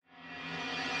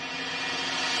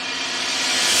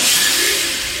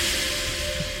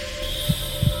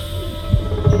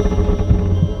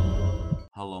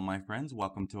friends.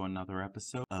 Welcome to another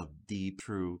episode of Deep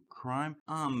True Crime.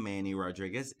 I'm Manny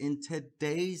Rodriguez. In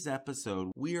today's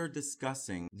episode, we are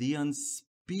discussing the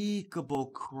unspeakable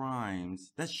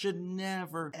crimes that should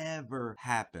never ever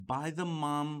happen by the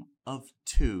mom of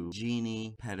two,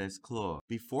 Janee Pedescleaux.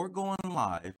 Before going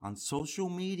live on social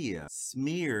media,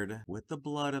 smeared with the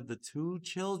blood of the two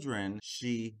children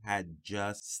she had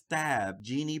just stabbed,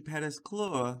 Janee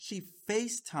Pedescleaux, she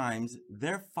FaceTimes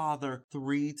their father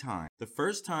 3 times. The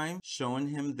first time showing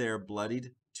him their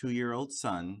bloodied 2-year-old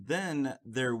son, then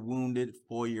their wounded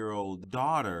 4-year-old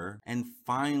daughter, and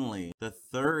finally, the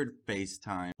third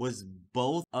FaceTime was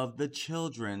both of the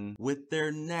children with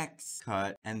their necks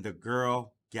cut and the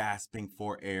girl gasping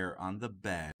for air on the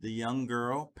bed. The young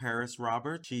girl, Paris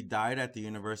Roberts, she died at the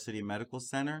University Medical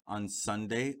Center on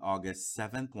Sunday, August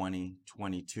 7,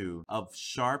 2022, of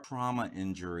sharp trauma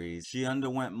injuries. She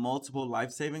underwent multiple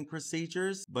life-saving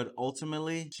procedures, but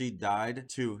ultimately she died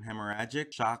to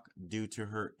hemorrhagic shock due to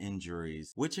her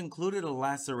injuries, which included a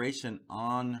laceration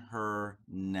on her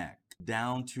neck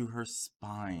down to her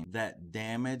spine that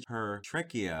damaged her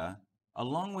trachea,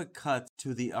 along with cuts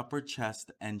to the upper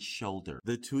chest and shoulder.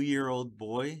 The 2-year-old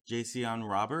boy, Jason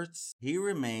Roberts, he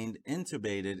remained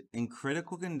intubated in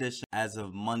critical condition as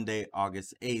of Monday,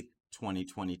 August 8th,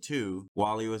 2022,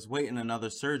 while he was waiting another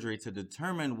surgery to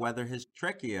determine whether his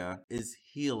trachea is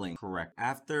healing correct.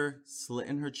 After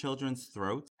slitting her children's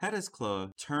throats,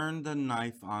 Pedescleaux turned the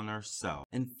knife on herself,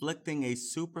 inflicting a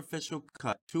superficial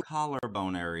cut to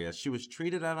collarbone area. She was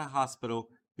treated at a hospital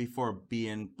before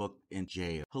being booked in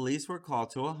jail. Police were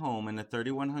called to a home in the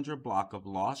 3100 block of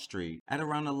Law Street at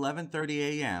around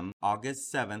 11:30 a.m. August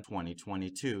 7,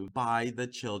 2022 by the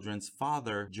children's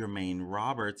father, Jermaine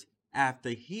Roberts, after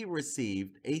he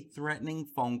received a threatening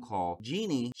phone call.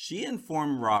 Janee, she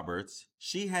informed Roberts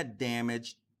she had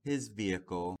damaged his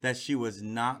vehicle, that she was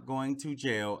not going to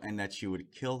jail, and that she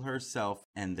would kill herself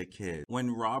and the kid.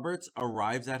 When Roberts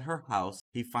arrives at her house,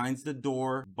 he finds the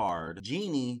door barred.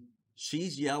 Janee,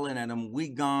 she's yelling at him, "We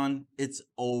gone, it's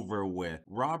over with."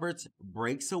 Roberts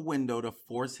breaks a window to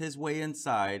force his way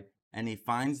inside, and he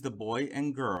finds the boy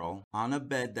and girl on a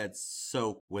bed that's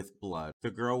soaked with blood.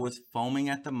 The girl was foaming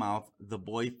at the mouth, the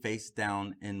boy face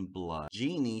down in blood.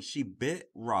 Janee, she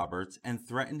bit Roberts and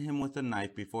threatened him with a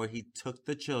knife before he took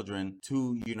the children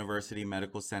to University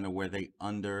Medical Center, where they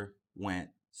underwent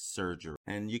surgery.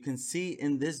 And you can see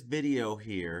in this video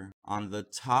here on the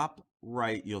top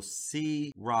right, you'll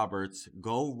see Roberts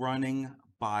go running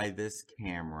by this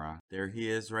camera. There he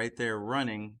is right there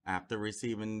running after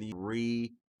receiving the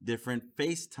 3 different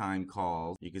FaceTime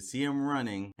calls. You can see him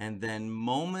running, and then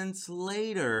moments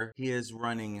later he is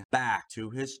running back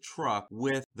to his truck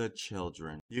with the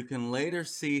children. You can later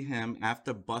see him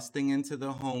after busting into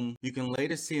the home. You can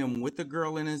later see him with the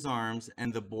girl in his arms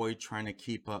and the boy trying to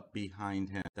keep up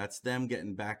behind him. That's them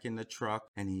getting back in the truck,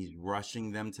 and he's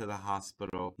rushing them to the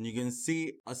hospital. And you can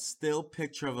see a still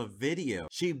picture of a video.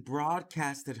 She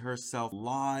broadcasted herself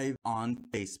live on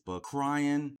Facebook,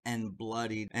 crying and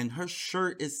bloodied, and her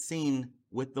shirt is seen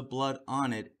with the blood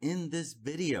on it in this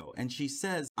video. And she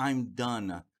says, "I'm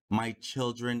done. My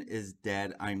children is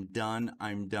dead. I'm done.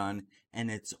 I'm done.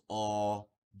 And it's all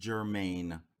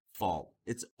Jermaine fault.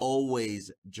 It's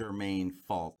always Jermaine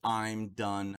fault. I'm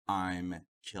done. I'm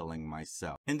killing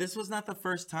myself." And this was not the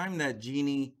first time that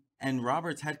Janee and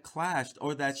Roberts had clashed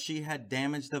or that she had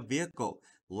damaged the vehicle.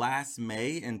 Last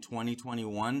May in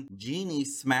 2021, Janee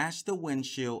smashed the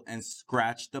windshield and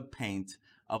scratched the paint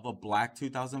of a black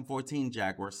 2014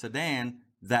 Jaguar sedan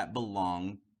that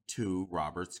belonged to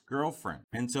Robert's girlfriend.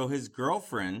 And so his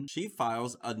girlfriend, she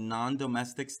files a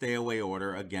non-domestic stay-away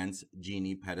order against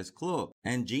Janee Pedescleaux.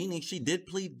 And Janee, she did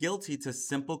plead guilty to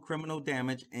simple criminal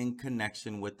damage in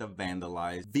connection with the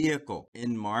vandalized vehicle.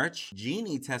 In March,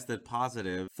 Janee tested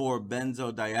positive for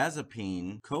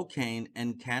benzodiazepine, cocaine,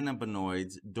 and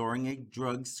cannabinoids during a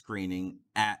drug screening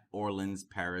at Orleans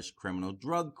Parish Criminal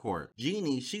Drug Court.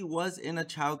 Janee, she was in a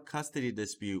child custody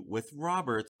dispute with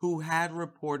Roberts, who had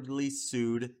reportedly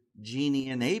sued Janee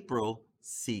in April,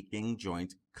 seeking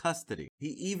joint custody. He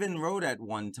even wrote at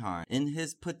one time in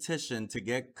his petition to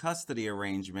get custody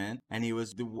arrangement, and he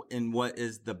was in what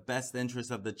is the best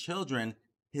interest of the children.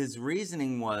 His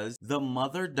reasoning was, the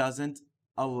mother doesn't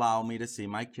allow me to see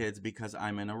my kids because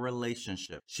I'm in a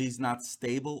relationship. She's not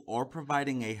stable or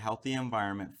providing a healthy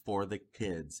environment for the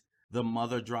kids. The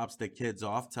mother drops the kids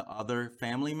off to other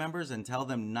family members and tell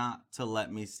them not to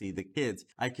let me see the kids.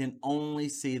 I can only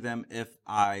see them if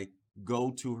I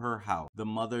go to her house. The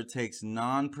mother takes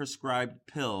non-prescribed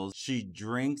pills. She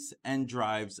drinks and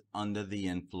drives under the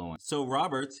influence. So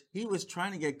Roberts, he was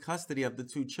trying to get custody of the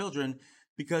two children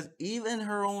because even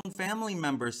her own family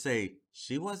members say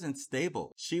she wasn't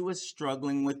stable. She was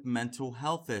struggling with mental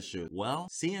health issues. Well,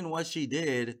 seeing what she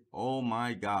did, oh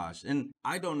my gosh. And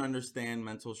I don't understand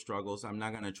mental struggles. I'm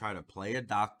not going to try to play a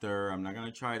doctor. I'm not going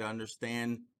to try to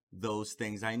understand those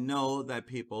things. I know that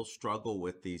people struggle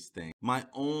with these things. My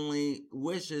only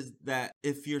wish is that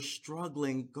if you're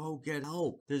struggling, go get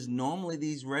help. There's normally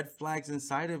these red flags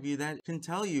inside of you that can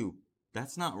tell you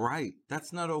that's not right.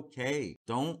 That's not okay.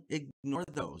 Don't ignore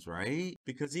those, right?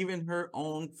 Because even her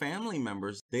own family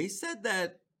members, they said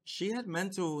that she had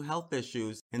mental health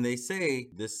issues, and they say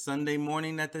this Sunday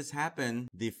morning that this happened,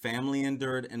 the family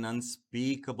endured an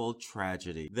unspeakable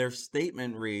tragedy. Their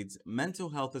statement reads, "Mental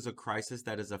health is a crisis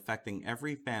that is affecting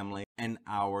every family, and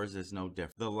ours is no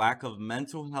different. The lack of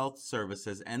mental health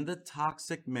services and the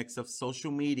toxic mix of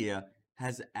social media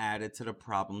has added to the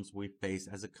problems we face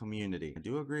as a community." I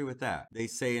do agree with that. They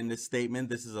say in this statement,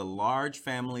 this is a large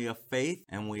family of faith,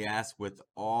 and we ask with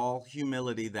all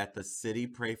humility that the city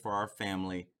pray for our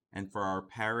family and for our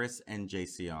Paris and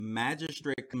JCR.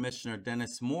 Magistrate Commissioner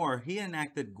Dennis Moore, he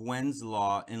enacted Gwen's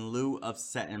law in lieu of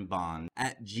setting bond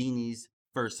at Janee's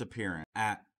first appearance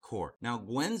at court. Now,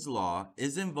 Gwen's law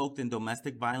is invoked in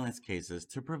domestic violence cases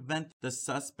to prevent the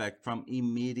suspect from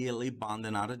immediately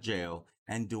bonding out of jail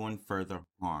and doing further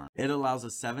harm. It allows a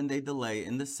 7-day delay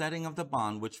in the setting of the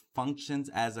bond, which functions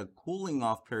as a cooling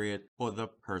off period for the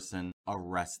person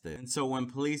arrested. And so when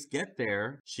police get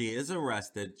there, she is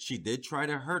arrested. She did try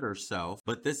to hurt herself,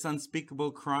 but this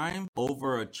unspeakable crime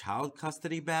over a child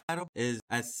custody battle is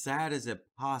as sad as it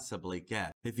possibly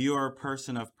gets. If you are a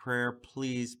person of prayer,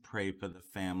 please pray for the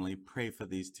family. Pray for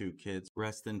these two kids.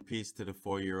 Rest in peace to the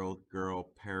 4-year-old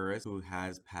girl, Paris, who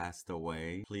has passed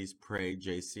away. Please pray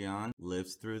Jason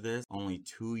lives through this, only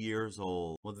 2 years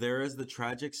old. Well, there is the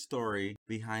tragic story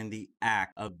behind the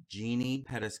act of Janee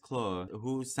Pedescleaux,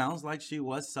 who sounds like she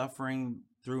was suffering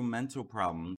through mental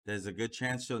problems. There's a good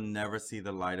chance she'll never see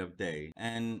the light of day.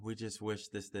 And we just wish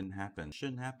this didn't happen.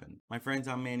 Shouldn't happen. My friends,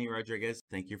 I'm Manny Rodriguez.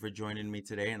 Thank you for joining me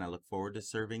today, and I look forward to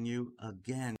serving you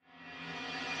again.